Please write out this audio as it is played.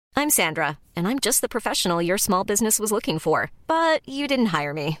I'm Sandra, and I'm just the professional your small business was looking for. But you didn't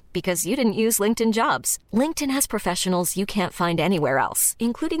hire me because you didn't use LinkedIn Jobs. LinkedIn has professionals you can't find anywhere else,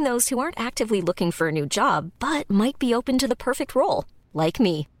 including those who aren't actively looking for a new job, but might be open to the perfect role, like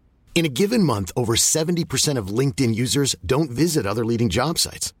me. In a given month, over 70% of LinkedIn users don't visit other leading job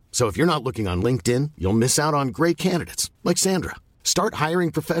sites. So if you're not looking on LinkedIn, you'll miss out on great candidates like Sandra. Start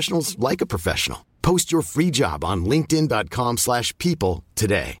hiring professionals like a professional. Post your free job on linkedin.com/people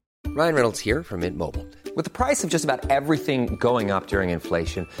today. Ryan Reynolds here from Mint Mobile. With the price of just about everything going up during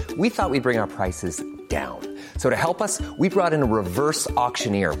inflation, we thought we'd bring our prices down. So to help us, we brought in a reverse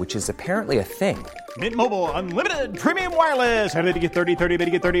auctioneer, which is apparently a thing. Mint Mobile Unlimited Premium Wireless. How to get 30, 30, bit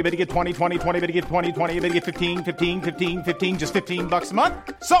to get 30, bit to get 20, 20, 20, bit to get 20, 20, bit to get 15, 15, 15, 15, just $15 a month?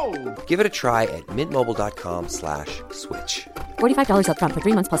 Sold! Give it a try at mintmobile.com/switch. $45 up front for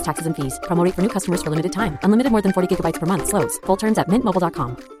 3 months plus taxes and fees. Promo rate for new customers for limited time. Unlimited more than 40 gigabytes per month. Slows full terms at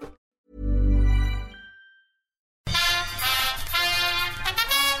mintmobile.com.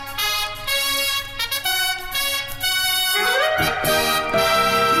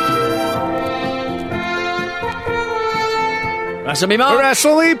 Wrestle me, Mark.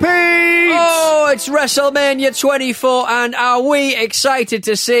 Wrestle me, Pete. Oh, it's WrestleMania 24, and are we excited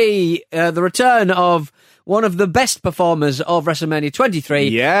to see the return of one of the best performers of WrestleMania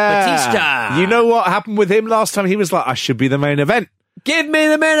 23, Batista. You know what happened with him last time? He was like, I should be the main event. Give me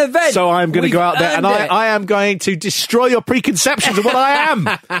the main event. So I'm going to go out there and I am going to destroy your preconceptions of what I am.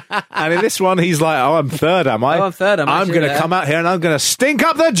 And in this one, he's like, oh, I'm third, am I? Oh, I'm third, I'm going to come out here and I'm going to stink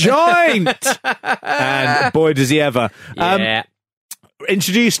up the joint. And boy, does he ever. Yeah.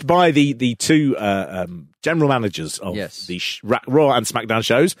 Introduced by the two general managers of the Raw and SmackDown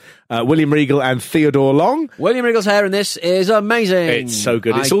shows, William Regal and Theodore Long. William Regal's hair in this is amazing. It's so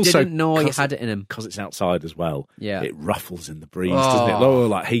good. It's I also didn't know he had it in him. Because it's outside as well. Yeah. It ruffles in the breeze, doesn't it? Oh,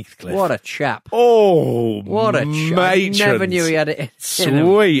 like Heathcliff. What a chap. Oh, what a chap. I never knew he had it in him.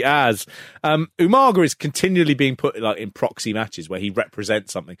 Sweet as. Umaga is continually being put like in proxy matches where he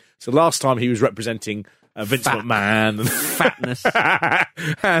represents something. So last time he was representing Vince McMahon and fatness,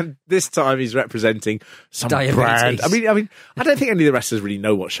 and this time he's representing some diabetes. Brand. I mean, I don't think any of the wrestlers really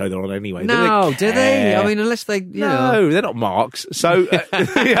know what show they're on anyway. No, do they? I mean, unless they, you know, they're not marks. So,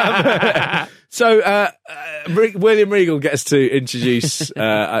 William Regal gets to introduce.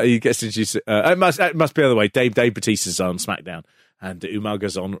 He gets to introduce. It must be the other way. Dave Bautista's on SmackDown and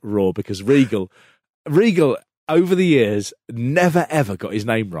Umaga's on Raw because Regal. Over the years, never ever got his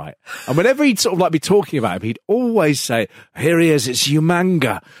name right. And whenever he'd sort of like be talking about him, he'd always say, here he is, it's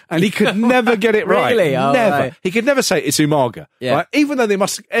Umanga. And he could never get it right. Really? Oh, never. right. He could never say it's Umaga. Yeah. Right? Even though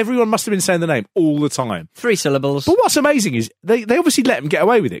everyone must have been saying the name all the time. 3 syllables. But what's amazing is they obviously let him get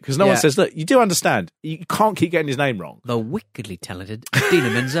away with it because no one says, look, you do understand, you can't keep getting his name wrong. The wickedly talented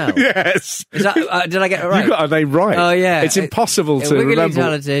Dina Menzel. Yes. Is that, did I get it right? You got a name right. Oh, yeah. It's impossible to wickedly remember.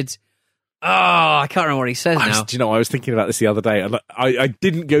 Talented. Oh, I can't remember what he says now. Do you know, I was thinking about this the other day, and I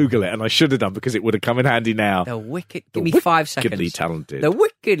didn't Google it, and I should have done because it would have come in handy now. Give me 5 seconds. Wickedly talented. The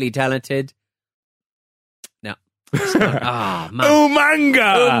wickedly talented. No. Oh, man.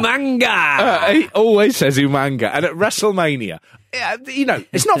 Umanga! He always says Umanga. And at WrestleMania, you know,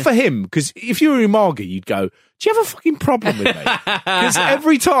 it's not for him, because if you were Umaga, you'd go, do you have a fucking problem with me? Because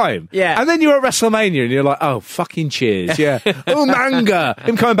every time. Yeah. And then you're at WrestleMania and you're like, oh, fucking cheers. Yeah. Umanga.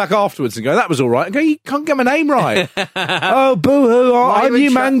 Him coming back afterwards and going, that was all right. And go, you can't get my name right. Oh, boo-hoo. I'm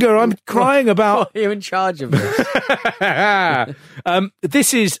Umanga. I'm crying about. Why are you in charge of this?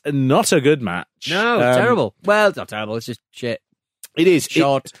 This is not a good match. No, terrible. Well, it's not terrible. It's just shit. It is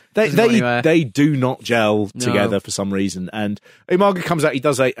short. They do not gel together for some reason. And Umaga comes out. He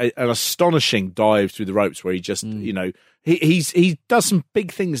does an astonishing dive through the ropes where he just, you know, he does some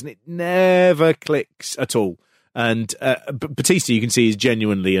big things and it never clicks at all. And Batista, you can see, is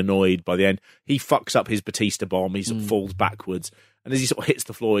genuinely annoyed by the end. He fucks up his Batista bomb. He sort of falls backwards. And as he sort of hits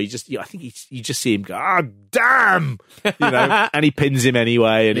the floor, I think you just see him go, ah, damn! You know, and he pins him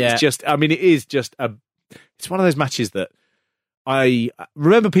anyway. And it's just, I mean, it's one of those matches that I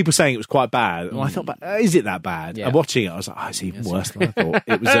remember people saying it was quite bad. And I thought, is it that bad? Yeah. And watching it, I was like, it's even worse than I thought.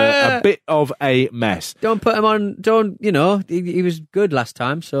 It was a bit of a mess. Don't put him on, he was good last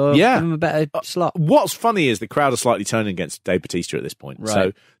time, so give him a better slot. What's funny is the crowd are slightly turning against Dave Bautista at this point. Right.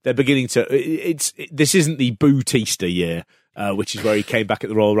 So they're beginning to, this isn't the Bootista year. which is where he came back at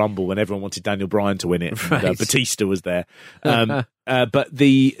the Royal Rumble when everyone wanted Daniel Bryan to win it. Right. And, Batista was there. But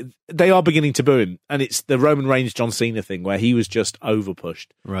they are beginning to boo him. And it's the Roman Reigns, John Cena thing where he was just overpushed.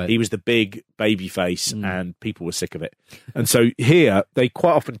 Right. He was the big baby face and people were sick of it. And so here, they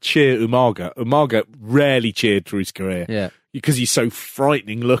quite often cheer Umaga. Umaga rarely cheered through his career. Yeah. Because he's so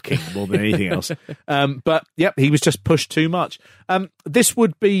frightening looking more than anything else. But, yep, he was just pushed too much. This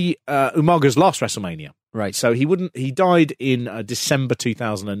would be Umaga's last WrestleMania. Right. So he died in December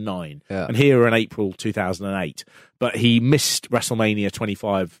 2009 and here in April 2008. But he missed WrestleMania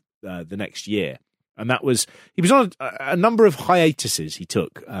 25 the next year. And he was on a number of hiatuses he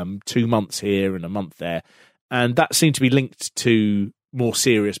took, 2 months here and a month there. And that seemed to be linked to more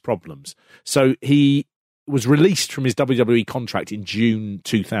serious problems. So he was released from his WWE contract in June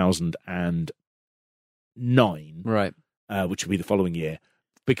 2009, right, which would be the following year,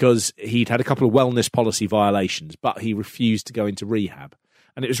 because he'd had a couple of wellness policy violations, but he refused to go into rehab.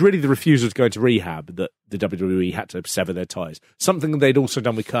 And it was really the refusal to go into rehab that the WWE had to sever their ties. Something they'd also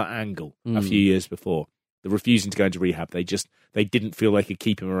done with Kurt Angle a few years before. The refusing to go into rehab, they didn't feel they could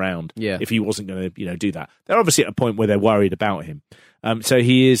keep him around if he wasn't going to do that. They're obviously at a point where they're worried about him. So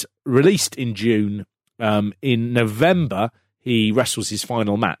he is released in June. In November, he wrestles his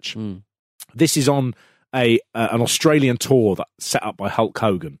final match. This is on an Australian tour that's set up by Hulk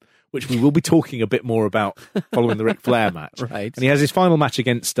Hogan, which we will be talking a bit more about following the Ric Flair match. Right. And he has his final match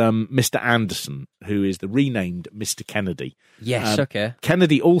against Mr. Anderson, who is the renamed Mr. Kennedy. Yes, okay.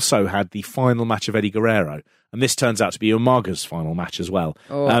 Kennedy also had the final match of Eddie Guerrero, and this turns out to be Umaga's final match as well.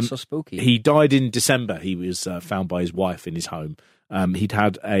 Oh, so spooky. He died in December. He was found by his wife in his home. He'd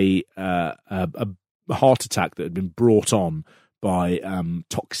had a heart attack that had been brought on by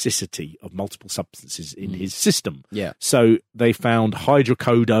toxicity of multiple substances in his system. Yeah. So they found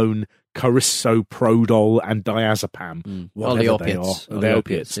hydrocodone, carisoprodol, and diazepam. All the opiates. They are. They're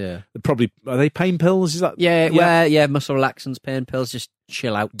opiates. Yeah. Probably, are they pain pills? Is that? Yeah, muscle relaxants, pain pills, just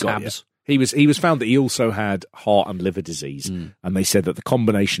chill out tabs. He was found that he also had heart and liver disease, and they said that the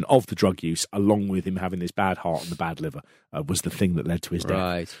combination of the drug use, along with him having this bad heart and the bad liver, was the thing that led to his death.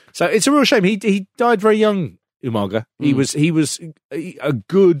 Right. So it's a real shame. He died very young, Umaga. He was a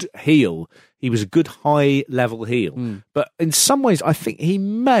good heel. He was a good high level heel, but in some ways, I think he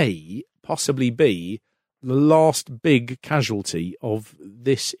may possibly be the last big casualty of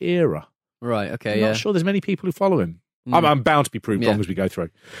this era. Right. Okay. I'm not sure there's many people who follow him. I'm bound to be proved wrong as we go through.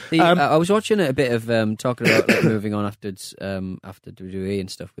 I was watching a bit of talking about moving on after WWE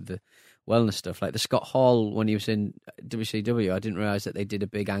and stuff with the wellness stuff, like the Scott Hall when he was in WCW. I didn't realise that they did a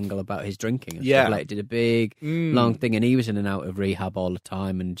big angle about his drinking and stuff. Like, did a big long thing, and he was in and out of rehab all the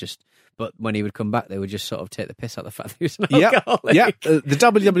time, and but when he would come back, they would just sort of take the piss out of the fact that he was an alcoholic. Yeah. The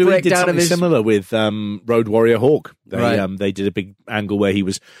WWE did something similar with Road Warrior Hawk. They did a big angle where he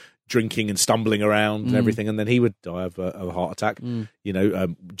was drinking and stumbling around and everything, and then he would die of a heart attack,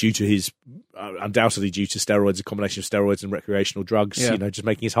 due to his undoubtedly due to steroids, a combination of steroids and recreational drugs, just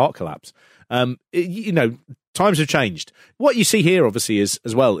making his heart collapse. Times have changed. What you see here, obviously, is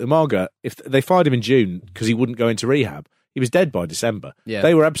as well, Umaga, if they fired him in June because he wouldn't go into rehab, he was dead by December. Yeah.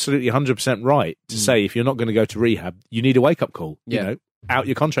 They were absolutely 100% right to say, if you're not going to go to rehab, you need a wake-up call. Out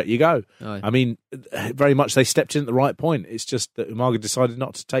your contract you go. I mean, very much they stepped in at the right point. It's just that Umaga decided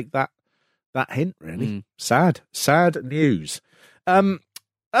not to take that hint, really. Sad news.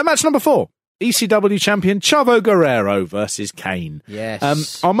 Match number 4, ECW champion Chavo Guerrero versus Kane.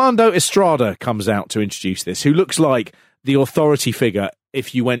 Yes. Armando Estrada comes out to introduce this, who looks like the authority figure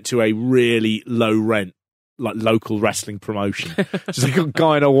if you went to a really low rent, like local wrestling promotion. Just like a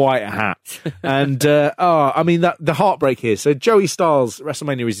guy in a white hat. And, the heartbreak here. So Joey Styles,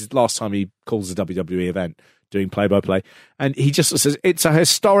 WrestleMania is his last time he calls a WWE event, doing play-by-play. And he just says, it's a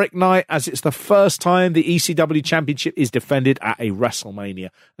historic night as it's the first time the ECW championship is defended at a WrestleMania.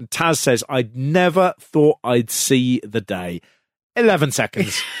 And Taz says, I'd never thought I'd see the day. 11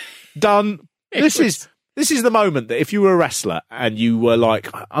 seconds. Done. This is the moment that if you were a wrestler and you were like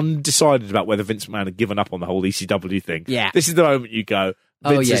undecided about whether Vince McMahon had given up on the whole ECW thing, this is the moment you go,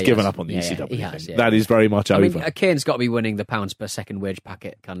 Vince has given up on the ECW thing. That is very much over. I mean, Kane's got to be winning the pounds per second wage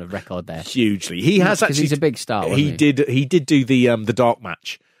packet kind of record there. Hugely. He has actually. Because he's a big star, He did do the dark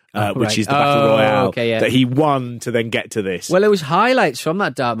match. Which is the Battle Royale that he won to then get to this. Well, it was highlights from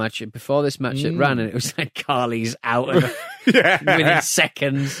that dark match before this match that ran, and it was like Carly's out of within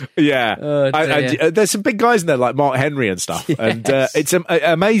seconds. Yeah, there's some big guys in there like Mark Henry and stuff, and it's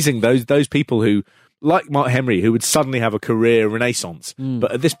amazing those people who, like Mark Henry, who would suddenly have a career renaissance,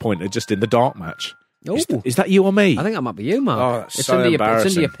 but at this point are just in the dark match. Is that you or me? I think that might be you, Mark. Oh, that's so embarrassing.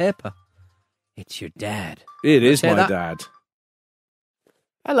 It's under your paper. It's your dad. It is my dad.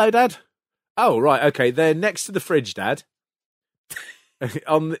 Hello, Dad. Oh, right, okay. They're next to the fridge, Dad.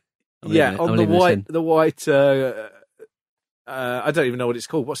 on the white. I don't even know what it's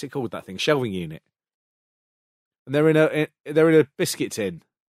called. What's it called? That thing, shelving unit. And they're in a biscuit tin,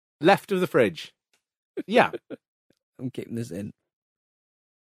 left of the fridge. Yeah, I'm keeping this in.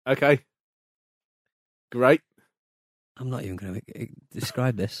 Okay. Great. I'm not even going to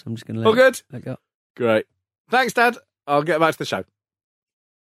describe this. I'm just going to All good. Let go. Great. Thanks, Dad. I'll get back to the show.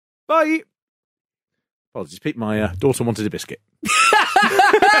 Bye. Apologies, Pete. My daughter wanted a biscuit.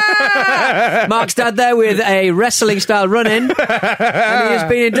 Mark's dad there with a wrestling-style run-in, and he has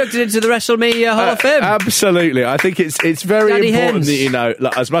been inducted into the WrestleMania Hall of Fame. Absolutely. I think it's very Daddy important Hens. that, you know,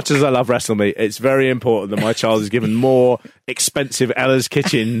 like, as much as I love WrestleMania, it's very important that my child is given more expensive Ella's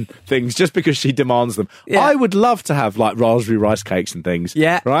Kitchen things just because she demands them. Yeah. I would love to have, like, raspberry rice cakes and things.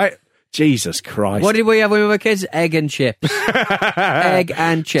 Yeah. Right? Jesus Christ. What did we have when we were kids? Egg and chips. Egg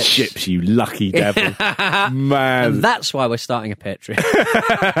and chips. Chips, you lucky devil. Man. And that's why we're starting a Patreon.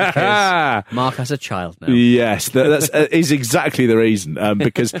 Because Mark has a child now. Yes, that's is exactly the reason.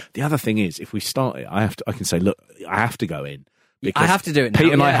 Because the other thing is, if we start it, I can say, look, I have to go in. I have to do it now.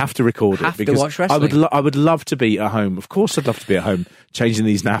 Pete and I have to record it because to watch wrestling. I would love to be at home. Of course, I'd love to be at home, changing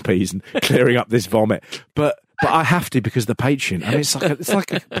these nappies and clearing up this vomit. But I have to because the Patreon. I mean, it's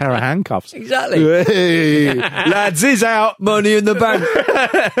like a pair of handcuffs. Exactly. Hey, lads is out. Money in the bank.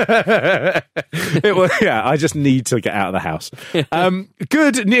 I just need to get out of the house.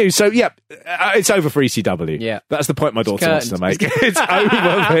 Good news. So, it's over for ECW. Yeah. That's the point my daughter wants to make. It's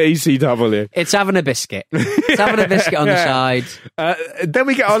over for ECW. It's having a biscuit. It's having a biscuit on the side. Then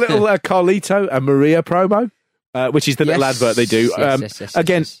we get our little Carlito and Maria promo. Which is the little advert they do.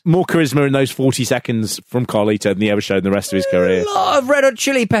 Again, more charisma in those 40 seconds from Carlito than he ever showed in the rest of his career. A lot of Red Hot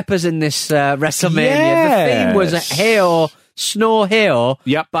Chili Peppers in this WrestleMania. Yes. The theme was Hey-O, Snore Hey-O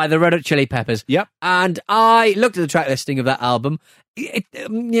by the Red Hot Chili Peppers. Yep. And I looked at the track listing of that album.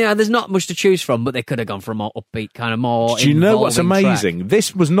 There's not much to choose from, but they could have gone for a more upbeat, kind of more. Do you know what's amazing? Track.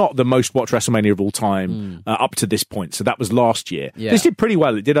 This was not the most watched WrestleMania of all time up to this point. So that was last year. Yeah. This did pretty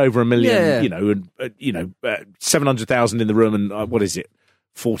well. It did over 1 million. 700,000 in the room, and what is it?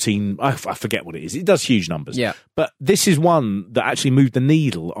 14. I forget what it is. It does huge numbers. Yeah. But this is one that actually moved the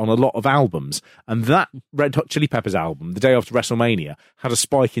needle on a lot of albums, and that Red Hot Chili Peppers album, the day after WrestleMania, had a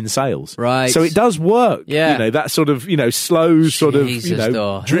spike in sales. Right. So it does work. Yeah. That sort of slow sort of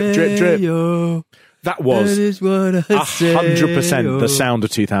drip, drip, drip. Hey-o. That was 100% the sound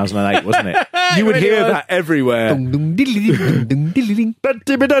of 2008, wasn't it? You would hear that everywhere.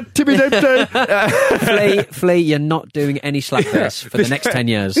 Flea, you're not doing any slap bass for the next 10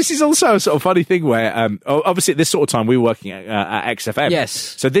 years. This is also a sort of funny thing where, obviously at this sort of time we were working at XFM. Yes.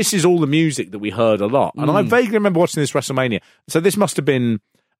 So this is all the music that we heard a lot. And I vaguely remember watching this WrestleMania. So this must have been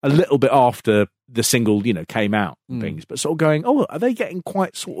a little bit after the single, came out and things. But sort of going, are they getting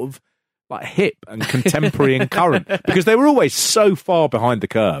quite sort of like hip and contemporary and current? Because they were always so far behind the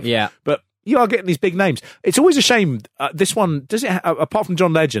curve. Yeah. But you are getting these big names. It's always a shame. This one, does it? Apart from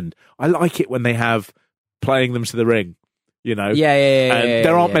John Legend, I like it when they have playing them to the ring. Yeah.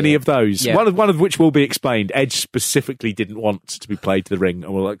 There aren't many of those. Yeah. One of which will be explained. Edge specifically didn't want to be played to the ring,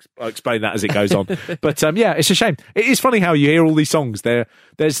 and I'll explain that as it goes on. But it's a shame. It is funny how you hear all these songs. There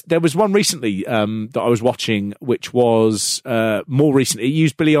was one recently that I was watching, which was more recent. It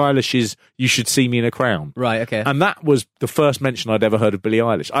used Billie Eilish's "You Should See Me in a Crown." Right. Okay. And that was the first mention I'd ever heard of Billie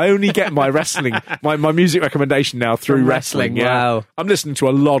Eilish. I only get my wrestling, my music recommendation now through From wrestling. Wow. Yeah. I'm listening to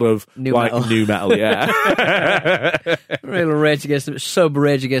a lot of New metal. new metal. Yeah. Real Rage Against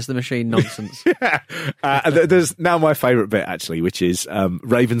the Machine nonsense. There's now my favourite bit actually, which is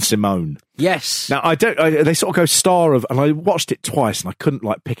Raven Simone. Yes. Now they sort of go star of, and I watched it twice and I couldn't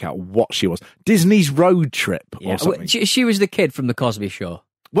pick out what she was. Disney's Road Trip or something. She was the kid from the Cosby Show.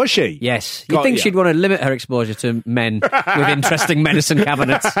 Was she? Yes. You'd think she'd want to limit her exposure to men with interesting medicine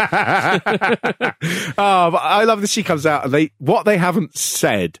cabinets. But I love that she comes out and what they haven't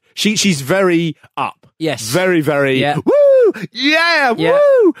said. She's very up. Yes. Very, very woo! Yeah,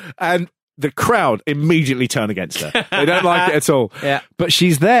 woo! And the crowd immediately turn against her. They don't like it at all. Yeah. But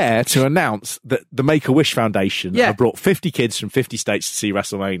she's there to announce that the Make-A-Wish Foundation have brought 50 kids from 50 states to see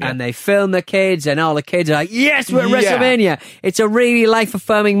WrestleMania. And they film the kids, and all the kids are like, yes, we're at WrestleMania. It's a really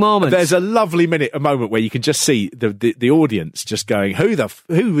life-affirming moment. There's a lovely moment where you can just see the audience just going,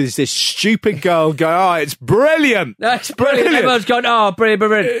 who is this stupid girl going, oh, it's brilliant. That's brilliant. Everyone's going, oh,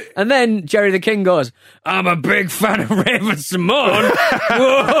 brilliant. And then Jerry the King goes, I'm a big fan of Raven Simone.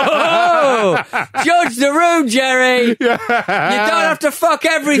 Whoa! Judge the room, Jerry. You don't have to fuck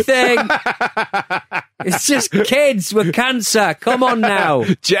everything. It's just kids with cancer. Come on now.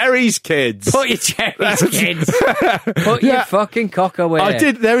 Jerry's kids. Put your Jerry's kids. Put your fucking cock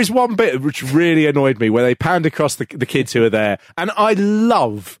away. There is one bit which really annoyed me where they panned across the kids who are there, and I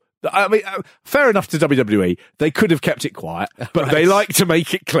love. I mean, fair enough to WWE. They could have kept it quiet, but they like to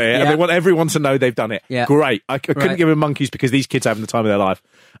make it clear, and they want everyone to know they've done it. Yeah. Great. I couldn't give them monkeys because these kids are having the time of their life.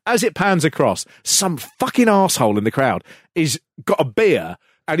 As it pans across, some fucking arsehole in the crowd is got a beer,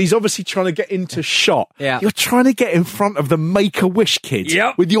 and he's obviously trying to get into shot. Yeah. You're trying to get in front of the Make-A-Wish kids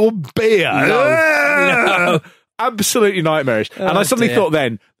Yep. with your beer. No. Absolutely nightmarish. And I suddenly thought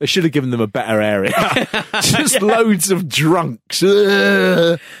then they should have given them a better area. Just loads of drunks.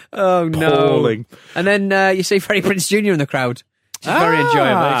 Oh, no. Appalling. And then you see Freddie Prinze Jr. in the crowd. Which is very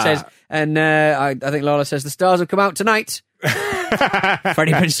enjoyable. It says, and I think Lola says, the stars have come out tonight.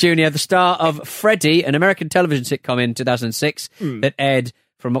 Freddie Prinze Jr., the star of Freddie, an American television sitcom in 2006 that aired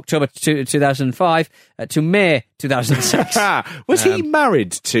from October 2005 to May 2006. Was he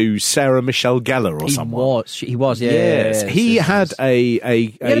married to Sarah Michelle Gellar or someone? He was, yeah. Yes. He had he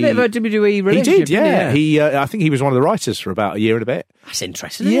had a bit of a WWE relationship. He did, yeah. He, I think he was one of the writers for about a year and a bit. That's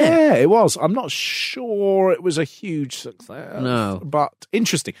interesting, isn't it? Yeah, it was. I'm not sure it was a huge success. No. But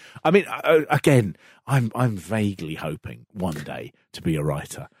interesting. I mean, again, I'm vaguely hoping one day to be a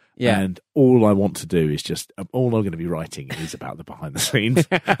writer. Yeah. And all I want to do is all I'm going to be writing is about the behind the scenes.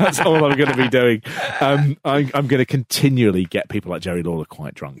 That's all I'm going to be doing. I'm going to continually get people like Jerry Lawler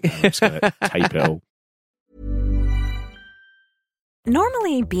quite drunk. And I'm just going to tape it all.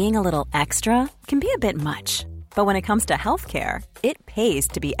 Normally, being a little extra can be a bit much. But when it comes to healthcare, it pays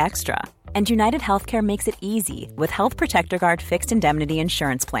to be extra. And United Healthcare makes it easy with Health Protector Guard fixed indemnity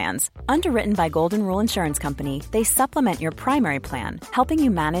insurance plans. Underwritten by Golden Rule Insurance Company, they supplement your primary plan, helping you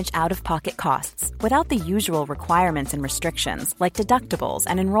manage out-of-pocket costs without the usual requirements and restrictions like deductibles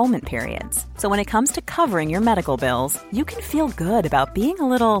and enrollment periods. So when it comes to covering your medical bills, you can feel good about being a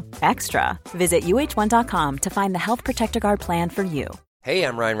little extra. Visit UH1.com to find the Health Protector Guard plan for you. Hey,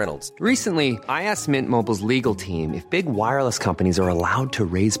 I'm Ryan Reynolds. Recently, I asked Mint Mobile's legal team if big wireless companies are allowed to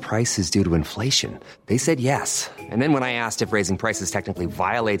raise prices due to inflation. They said yes. And then when I asked if raising prices technically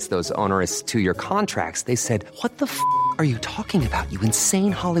violates those onerous two-year contracts, they said, "What the f*** are you talking about, you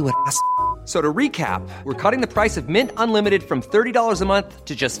insane Hollywood ass?" So to recap, we're cutting the price of Mint Unlimited from $30 a month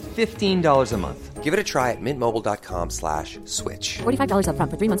to just $15 a month. Give it a try at mintmobile.com/switch. $45 up front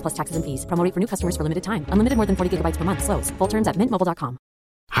for 3 months plus taxes and fees. Promo rate for new customers for limited time. Unlimited more than 40 gigabytes per month. Slows full terms at mintmobile.com.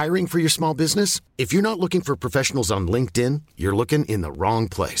 Hiring for your small business? If you're not looking for professionals on LinkedIn, you're looking in the wrong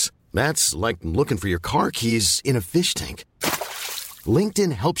place. That's like looking for your car keys in a fish tank.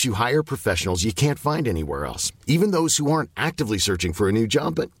 LinkedIn helps you hire professionals you can't find anywhere else, even those who aren't actively searching for a new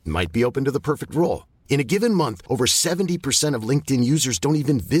job but might be open to the perfect role. In a given month, over 70% of LinkedIn users don't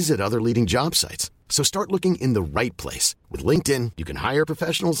even visit other leading job sites. So start looking in the right place. With LinkedIn, you can hire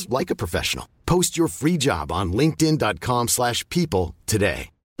professionals like a professional. Post your free job on linkedin.com/people today.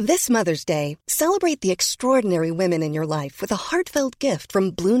 This Mother's Day, celebrate the extraordinary women in your life with a heartfelt gift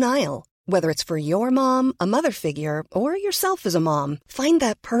from Blue Nile. Whether it's for your mom, a mother figure, or yourself as a mom, find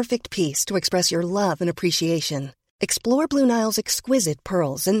that perfect piece to express your love and appreciation. Explore Blue Nile's exquisite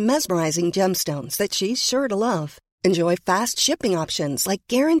pearls and mesmerizing gemstones that she's sure to love. Enjoy fast shipping options like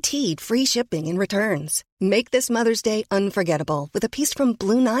guaranteed free shipping and returns. Make this Mother's Day unforgettable with a piece from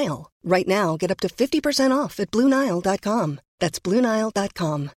Blue Nile. Right now, get up to 50% off at BlueNile.com. That's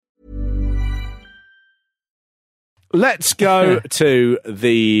BlueNile.com. Let's go to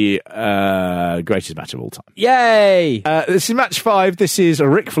the greatest match of all time. Yay! This is match 5. This is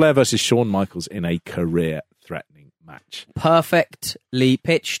Ric Flair versus Shawn Michaels in a career-threatening match. Perfectly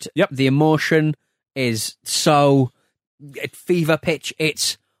pitched. Yep. The emotion is so fever pitch.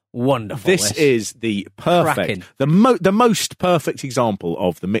 It's wonderful. This is the perfect, the most perfect example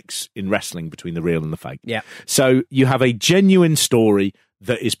of the mix in wrestling between the real and the fake. Yeah. So you have a genuine story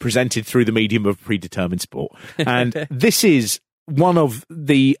that is presented through the medium of predetermined sport. And this is one of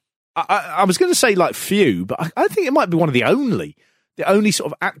the, I was going to say like few, but I think it might be one of the only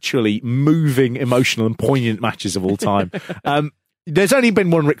sort of actually moving, emotional and poignant matches of all time. There's only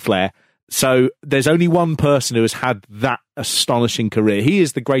been one Ric Flair. So there's only one person who has had that astonishing career. He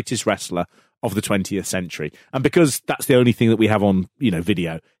is the greatest wrestler of the 20th century. And because that's the only thing that we have on,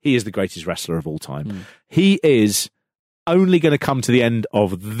 video, he is the greatest wrestler of all time. He is only going to come to the end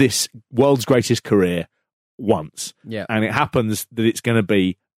of this world's greatest career once. Yeah. And it happens that it's going to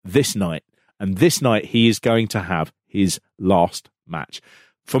be this night. And this night he is going to have his last match.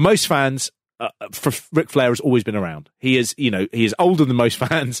 For most fans, Ric Flair has always been around. He is, he is older than most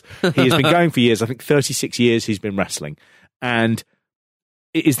fans. He has been going for years. I think 36 years he's been wrestling. And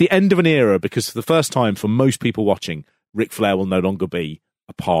it is the end of an era because for the first time for most people watching, Ric Flair will no longer be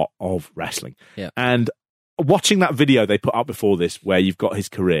a part of wrestling. Yeah. And watching that video they put up before this, where you've got his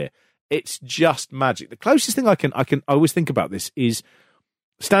career, it's just magic. The closest thing I always think about this is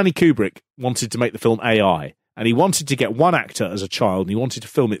Stanley Kubrick wanted to make the film AI, and he wanted to get one actor as a child, and he wanted to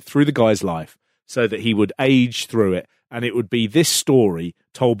film it through the guy's life so that he would age through it, and it would be this story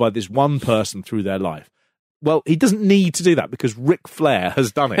told by this one person through their life. Well, he doesn't need to do that because Ric Flair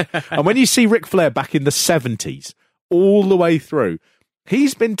has done it. And when you see Ric Flair back in the 70s, all the way through,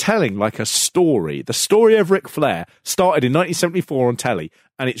 he's been telling like a story. The story of Ric Flair started in 1974 on telly,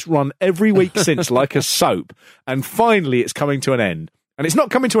 and it's run every week since like a soap. And finally, it's coming to an end. And it's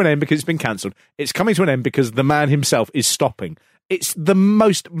not coming to an end because it's been cancelled. It's coming to an end because the man himself is stopping. It's the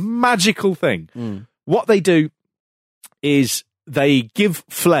most magical thing. What they do is they give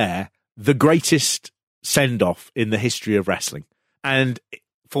Flair the greatest send-off in the history of wrestling. And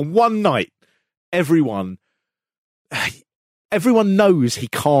for one night, everyone knows he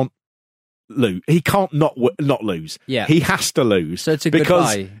can't lose. He can't not lose. Yeah. He has to lose. So it's a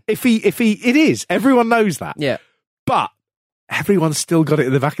because goodbye. if it is, everyone knows that. Yeah. But everyone's still got it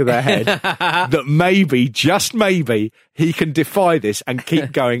in the back of their head that maybe, just maybe, he can defy this and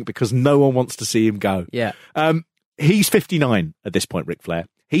keep going because no one wants to see him go. Yeah. He's 59 at this point, Ric Flair.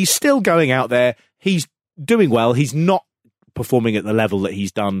 He's still going out there. He's doing well. He's not performing at the level that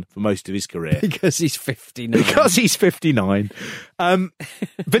he's done for most of his career. Because he's 59. Because he's 59.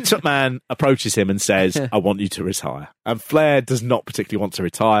 Vince McMahon approaches him and says, I want you to retire. And Flair does not particularly want to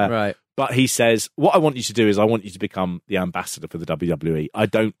retire. Right. But he says, what I want you to do is I want you to become the ambassador for the WWE.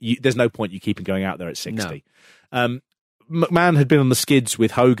 There's no point you keeping going out there at 60. No. McMahon had been on the skids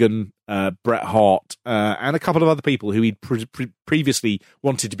with Hogan, Bret Hart, and a couple of other people who he'd previously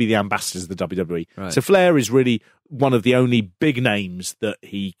wanted to be the ambassadors of the WWE. Right. So Flair is really one of the only big names that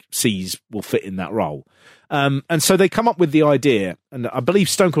he sees will fit in that role. And so they come up with the idea, and I believe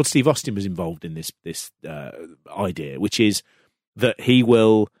Stone Cold Steve Austin was involved in this idea, which is that he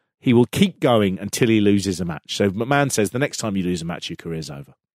will keep going until he loses a match. So McMahon says the next time you lose a match, your career's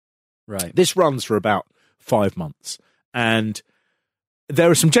over. Right. This runs for about 5 months. And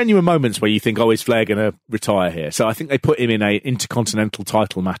there are some genuine moments where you think, oh, is Flair going to retire here? So I think they put him in a intercontinental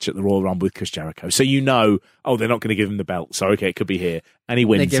title match at the Royal Rumble with Chris Jericho. So you know, oh, they're not going to give him the belt. So, okay, it could be here. And he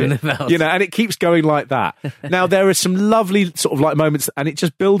wins They give it. him the belt. You know, and it keeps going like that. Now, there are some lovely sort of like moments, and it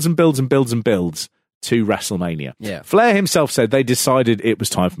just builds and builds and builds and builds to WrestleMania. Yeah. Flair himself said they decided it was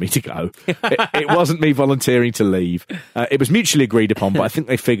time for me to go. It wasn't me volunteering to leave. It was mutually agreed upon, but I think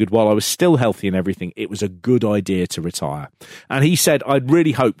they figured while I was still healthy and everything, it was a good idea to retire. And he said, I'd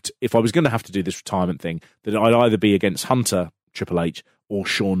really hoped if I was going to have to do this retirement thing, that I'd either be against Hunter, Triple H, or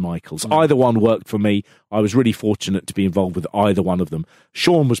Shawn Michaels. Either one worked for me. I was really fortunate to be involved with either one of them.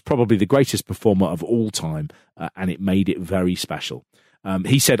 Shawn was probably the greatest performer of all time, and it made it very special.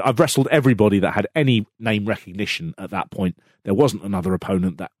 He said, I've wrestled everybody that had any name recognition at that point. There wasn't another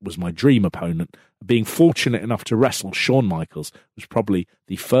opponent that was my dream opponent. Being fortunate enough to wrestle Shawn Michaels was probably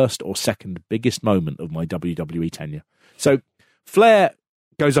the first or second biggest moment of my WWE tenure. So Flair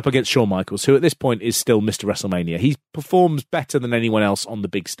goes up against Shawn Michaels, who at this point is still Mr. WrestleMania. He performs better than anyone else on the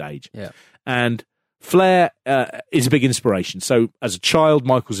big stage. Yeah. And Flair is a big inspiration. So as a child,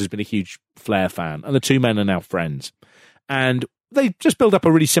 Michaels has been a huge Flair fan, and the two men are now friends. And they just build up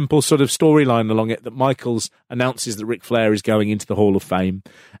a really simple sort of storyline along it that Michaels announces that Ric Flair is going into the Hall of Fame,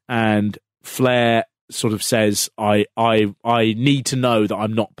 and Flair sort of says, I need to know that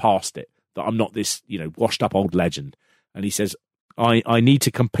I'm not past it, that I'm not this, washed up old legend. And he says, I need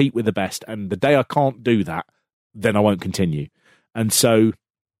to compete with the best, and the day I can't do that, then I won't continue. And so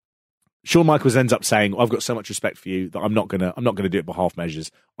Shawn Michaels ends up saying, I've got so much respect for you that I'm not gonna do it by half measures.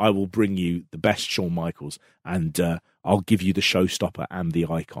 I will bring you the best Shawn Michaels, and I'll give you the showstopper and the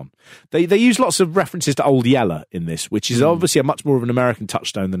icon. They use lots of references to Old Yeller in this, which is obviously a much more of an American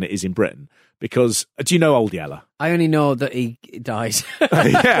touchstone than it is in Britain. Because, do you know Old Yeller? I only know that he dies.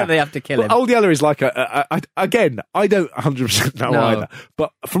 Yeah. They have to kill him. Well, Old Yeller is like again, I don't 100% know either.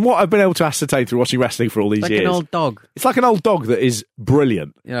 But from what I've been able to ascertain through watching wrestling for all these years. Like an old dog. It's like an old dog that is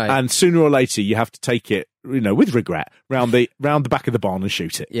brilliant. Right. And sooner or later you have to take it, with regret, round the back of the barn and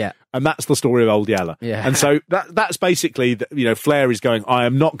shoot it. Yeah. And that's the story of Old Yeller. Yeah. And so that's basically, Flair is going, I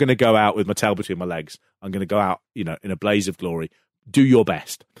am not going to go out with my tail between my legs. I'm going to go out, in a blaze of glory. Do your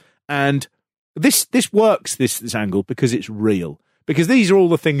best. And this works, this angle, because it's real. Because these are all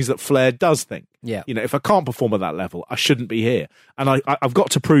the things that Flair does think. Yeah. If I can't perform at that level, I shouldn't be here. And I've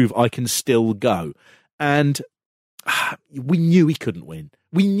got to prove I can still go. And we knew he couldn't win.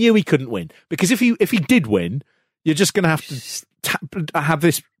 We knew he couldn't win. Because if he did win, You're just going to have to have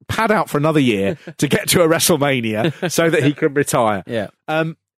this pad out for another year to get to a WrestleMania so that he can retire. Yeah.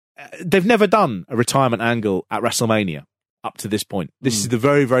 They've never done a retirement angle at WrestleMania up to this point. This is the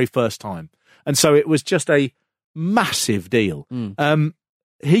very, very first time. And so it was just a massive deal.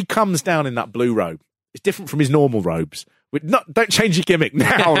 He comes down in that blue robe. It's different from his normal robes. Don't change your gimmick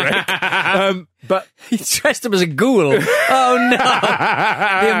now, Rick. But he dressed him as a ghoul. Oh no,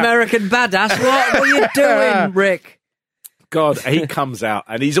 the American badass. What are you doing, Rick? God, he comes out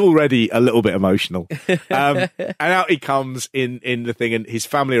and he's already a little bit emotional. And out he comes in the thing, and his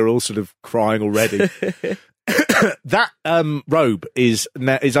family are all sort of crying already. That robe is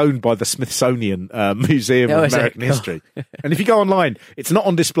owned by the Smithsonian Museum of American History. And if you go online, it's not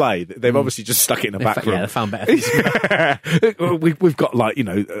on display. They've obviously just stuck it in a back room. Yeah, they found better things. We've got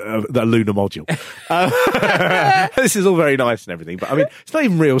the lunar module. This is all very nice and everything, but I mean, it's not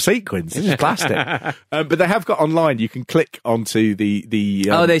even real sequins. It's just plastic. But they have got online. You can click onto the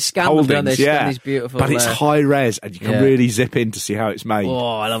they scan holdings. Them, they scan these beautiful. But it's high res, and you can really zip in to see how it's made.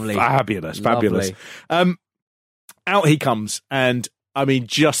 Oh, lovely! Fabulous. Lovely. Out he comes, and I mean,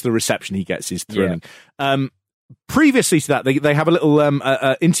 just the reception he gets is thrilling. Yeah. Previously to that, they have a little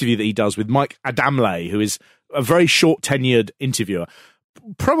interview that he does with Mike Adamle, who is a very short tenured interviewer,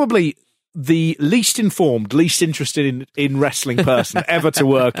 probably the least informed, least interested in wrestling person ever to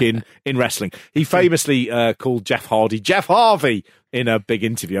work in wrestling. He famously called Jeff Hardy Jeff Harvey in a big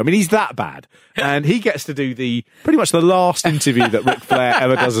interview. I mean, he's that bad. And he gets to do pretty much the last interview that Ric Flair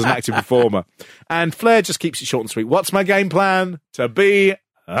ever does as an active performer. And Flair just keeps it short and sweet. What's my game plan? To be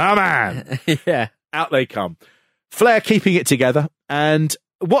a man. Yeah. Out they come. Flair keeping it together. And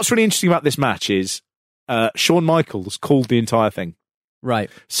what's really interesting about this match is Shawn Michaels called the entire thing. Right.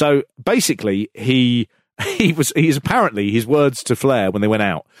 So basically, he is apparently his words to Flair when they went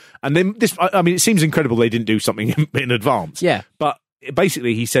out. And then it seems incredible they didn't do something in advance. Yeah. But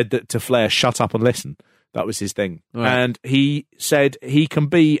basically, he said that to Flair, shut up and listen. That was his thing. Right. And he said he can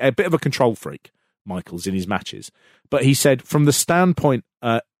be a bit of a control freak, Michaels, in his matches. But he said, from the standpoint,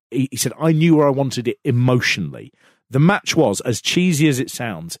 he said, I knew where I wanted it emotionally. The match was, as cheesy as it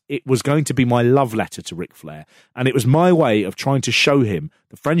sounds, it was going to be my love letter to Ric Flair, and it was my way of trying to show him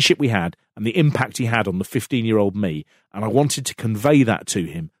the friendship we had and the impact he had on the 15-year-old me, and I wanted to convey that to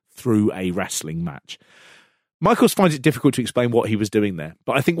him through a wrestling match. Michaels finds it difficult to explain what he was doing there,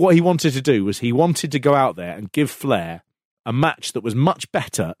 but I think what he wanted to do was he wanted to go out there and give Flair a match that was much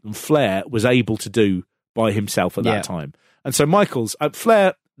better than Flair was able to do by himself at that time. And so Michaels,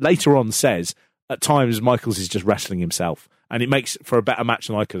 Flair later on says, at times, Michaels is just wrestling himself, and it makes for a better match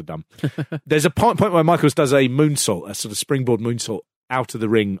than I could have done. There's a point where Michaels does a moonsault, a sort of springboard moonsault, out of the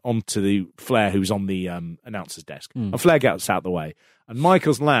ring onto the Flair, who's on the announcer's desk. And Flair gets out of the way, and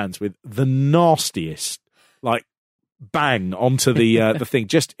Michaels lands with the nastiest, bang onto the thing.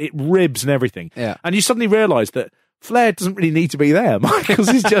 Just, it ribs and everything. Yeah. And you suddenly realise that Flair doesn't really need to be there. Michaels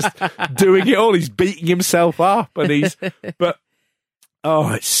is just doing it all. He's beating himself up, and but...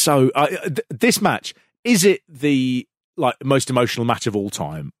 Oh, it's so... this match, is it the most emotional match of all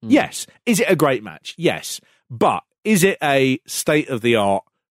time? Yes. Is it a great match? Yes. But is it a state-of-the-art,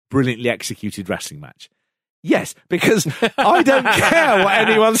 brilliantly executed wrestling match? Yes, because I don't care what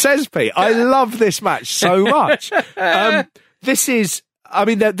anyone says, Pete. I love this match so much. This is... I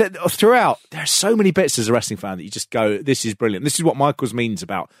mean, throughout, there are so many bits as a wrestling fan that you just go, this is brilliant. This is what Michaels means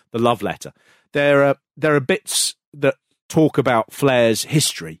about the love letter. There are bits that talk about Flair's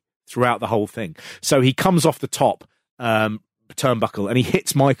history throughout the whole thing. So he comes off the top turnbuckle and he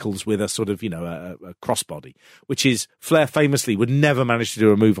hits Michaels with a sort of, a crossbody, which is Flair famously would never manage to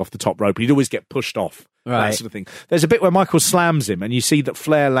do a move off the top rope. He'd always get pushed off, that sort of thing. There's a bit where Michaels slams him and you see that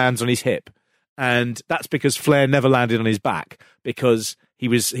Flair lands on his hip. And that's because Flair never landed on his back, because he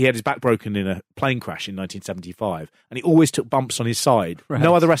had his back broken in a plane crash in 1975, and he always took bumps on his side. Right.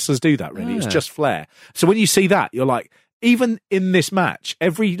 No other wrestlers do that, really. It's just Flair. So when you see that, you're like, even in this match,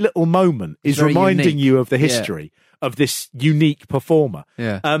 every little moment is reminding you of the history of this unique performer.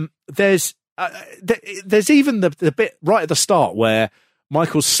 Yeah. There's even the bit right at the start where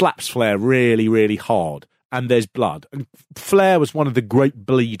Michaels slaps Flair really, really hard, and there's blood. And Flair was one of the great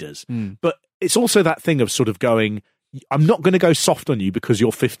bleeders. But it's also that thing of sort of going, I'm not going to go soft on you because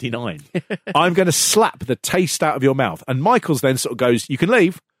you're 59. I'm going to slap the taste out of your mouth. And Michaels then sort of goes, you can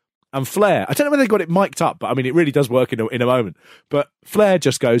leave. And Flair, I don't know whether they got it mic'd up, but I mean, it really does work in a moment. But Flair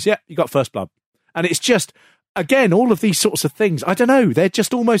just goes, yeah, you got first blood. And it's just, again, all of these sorts of things, I don't know, they're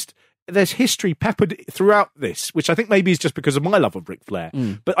just almost, there's history peppered throughout this, which I think maybe is just because of my love of Ric Flair.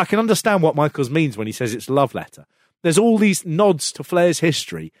 But I can understand what Michaels means when he says it's a love letter. There's all these nods to Flair's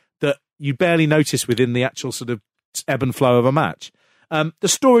history that you barely notice within the actual sort of ebb and flow of a match. The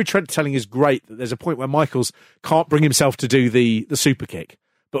storytelling is great. That there's a point where Michaels can't bring himself to do the super kick,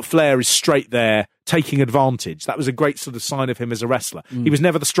 but Flair is straight there taking advantage. That was a great sort of sign of him as a wrestler. He was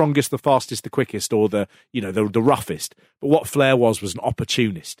never the strongest, the fastest, the quickest, or the roughest. But what Flair was an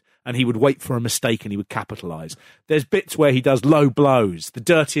opportunist, and he would wait for a mistake and he would capitalise. There's bits where he does low blows, the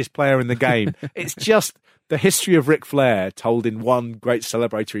dirtiest player in the game. It's just the history of Ric Flair told in one great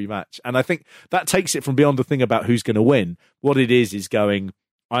celebratory match. And I think that takes it from beyond the thing about who's going to win. What it is going,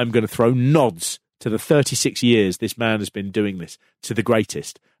 I'm going to throw nods to the 36 years this man has been doing this, to the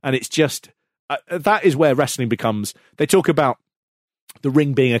greatest. And it's just, that is where wrestling becomes, they talk about the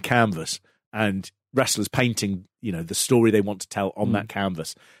ring being a canvas and wrestlers painting, the story they want to tell on that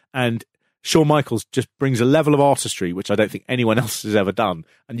canvas. And Shawn Michaels just brings a level of artistry which I don't think anyone else has ever done,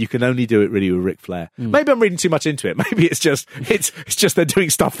 and you can only do it really with Ric Flair. Maybe I'm reading too much into it. Maybe it's just they're doing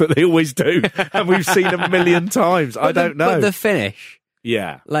stuff that they always do, and we've seen a million times. I don't know. But the finish,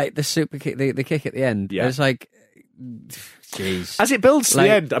 like the super kick, the kick at the end, it's like, jeez. As it builds to the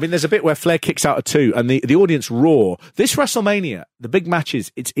end, I mean, there's a bit where Flair kicks out at 2, and the audience roar. This WrestleMania, the big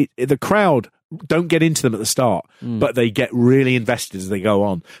matches, the crowd don't get into them at the start, but they get really invested as they go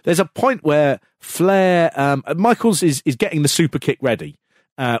on. There's a point where Flair, Michaels is getting the super kick ready.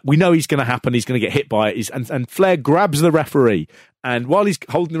 We know he's going to happen. He's going to get hit by it. And Flair grabs the referee, and while he's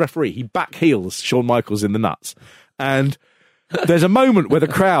holding the referee, he back heels Shawn Michaels in the nuts. And there's a moment where the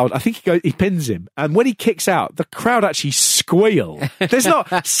crowd, I think he pins him, and when he kicks out, the crowd actually squeal. There's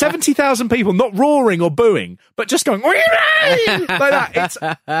not 70,000 people not roaring or booing, but just going like that. It's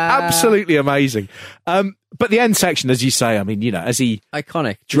absolutely amazing. But the end section, as you say, I mean, as he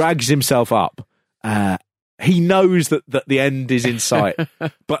iconic drags himself up, he knows that the end is in sight,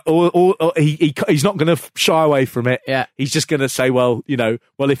 but he's not going to shy away from it. Yeah, he's just going to say, well,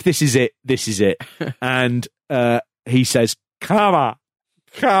 if this is it, this is it, and he says, Come on.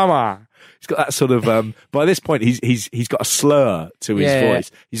 He's got that sort of. By this point, he's got a slur to his voice.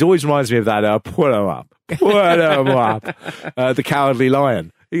 He always reminds me of that. Put him up. The Cowardly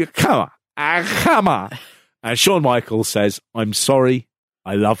Lion. Come on. And Shawn Michaels says, "I'm sorry.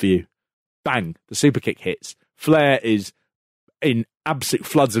 I love you." Bang! The super kick hits. Flair is in absolute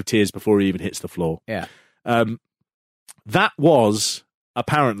floods of tears before he even hits the floor. Yeah. That was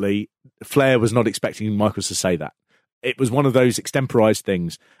apparently Flair was not expecting Michaels to say that. It was one of those extemporized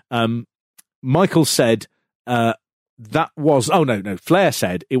things. Michael said Flair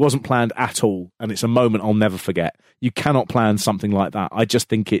said it wasn't planned at all, and it's a moment I'll never forget. You cannot plan something like that. I just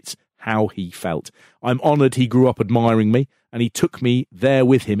think it's how he felt. I'm honoured he grew up admiring me, and he took me there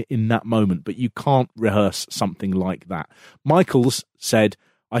with him in that moment, but you can't rehearse something like that. Michaels said,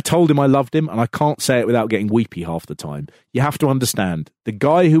 I told him I loved him, and I can't say it without getting weepy half the time. You have to understand, the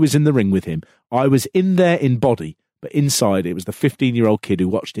guy who was in the ring with him, I was in there in body, but inside, it was the 15-year-old kid who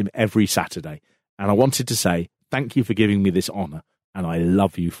watched him every Saturday. And I wanted to say, thank you for giving me this honour, and I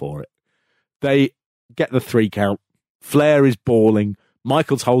love you for it. They get the 3 count. Flair is bawling.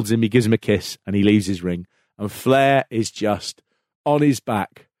 Michaels holds him, he gives him a kiss, and he leaves his ring. And Flair is just on his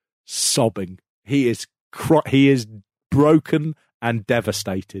back, sobbing. He is broken and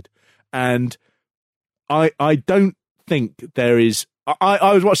devastated. And I don't think there is...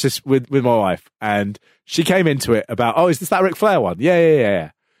 I was watching this with my wife, and she came into it about, is this that Ric Flair one?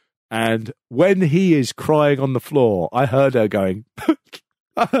 Yeah. And when he is crying on the floor, I heard her going,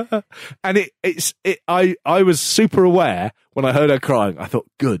 and I was super aware when I heard her crying. I thought,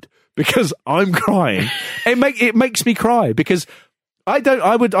 good, because I'm crying. It makes me cry because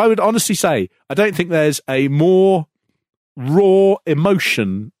I would honestly say I don't think there's a more raw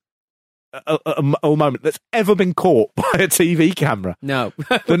emotion a moment that's ever been caught by a TV camera. No.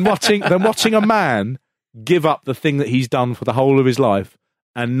 than watching a man give up the thing that he's done for the whole of his life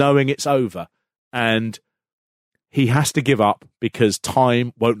and knowing it's over, and he has to give up because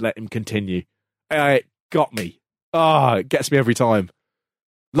time won't let him continue. It got me. It gets me every time.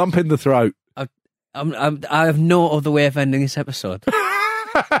 Lump in the throat. I have no other way of ending this episode,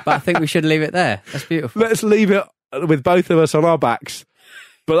 but I think we should leave it there. That's beautiful. Let's leave it with both of us on our backs,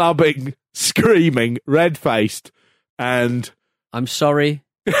 blubbing, screaming, red-faced, and I'm sorry.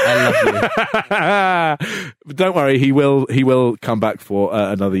 I love you. But don't worry, he will come back for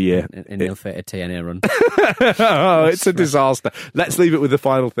another year. An ill-fated TNA run. It's a disaster. Let's leave it with the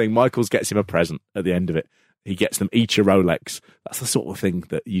final thing. Michaels gets him a present at the end of it. He gets them each a Rolex. That's the sort of thing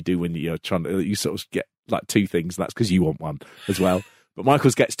that you do when you're trying to, you sort of get like 2 things. That's because you want one as well. But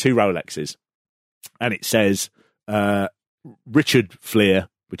Michaels gets 2 Rolexes, and it says Richard Flair,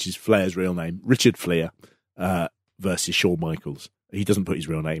 which is Flair's real name, Richard Flair versus Shawn Michaels. He doesn't put his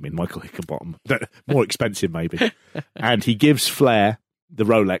real name in, Michael Hickenbottom. More expensive, maybe. And he gives Flair the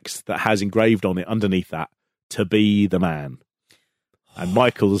Rolex that has engraved on it underneath that, to be the man. And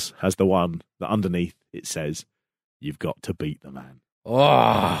Michael's has the one that underneath it says, you've got to beat the man.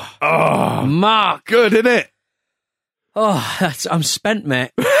 Oh, Mark. Good, isn't it? Oh, I'm spent,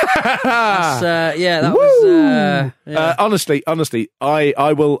 mate. That was. Honestly,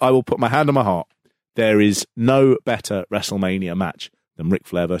 I will put my hand on my heart. There is no better WrestleMania match than Ric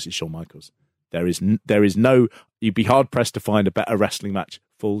Flair versus Shawn Michaels. There is no. You'd be hard pressed to find a better wrestling match.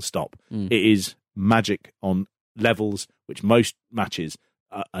 Full stop. It is magic on levels which most matches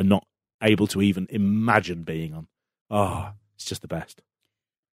are not able to even imagine being on. Oh, it's just the best.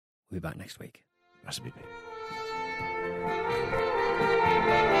 We'll be back next week. Recipe Pete.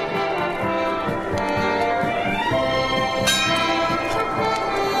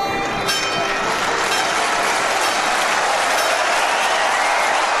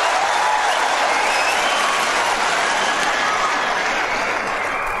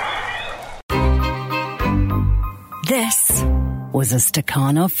 This was a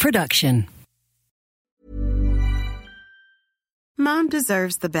Stakhanov production. Mom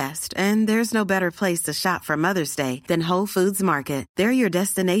deserves the best, and there's no better place to shop for Mother's Day than Whole Foods Market. They're your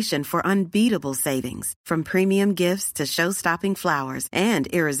destination for unbeatable savings, from premium gifts to show-stopping flowers and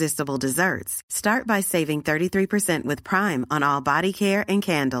irresistible desserts. Start by saving 33% with Prime on all body care and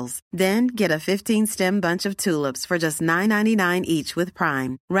candles. Then get a 15-stem bunch of tulips for just $9.99 each with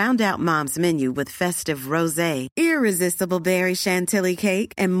Prime. Round out Mom's menu with festive rosé, irresistible berry chantilly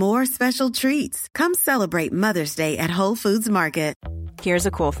cake, and more special treats. Come celebrate Mother's Day at Whole Foods Market. Here's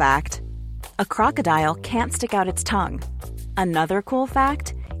a cool fact. A crocodile can't stick out its tongue. Another cool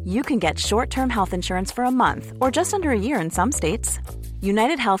fact, you can get short-term health insurance for a month or just under a year in some states.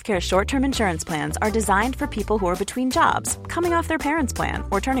 United Healthcare short-term insurance plans are designed for people who are between jobs, coming off their parents' plan,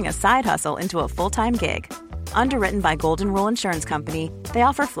 or turning a side hustle into a full-time gig. Underwritten by Golden Rule Insurance Company, they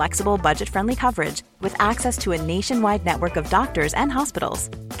offer flexible, budget-friendly coverage with access to a nationwide network of doctors and hospitals.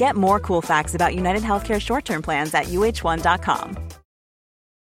 Get more cool facts about United Healthcare short-term plans at UH1.com.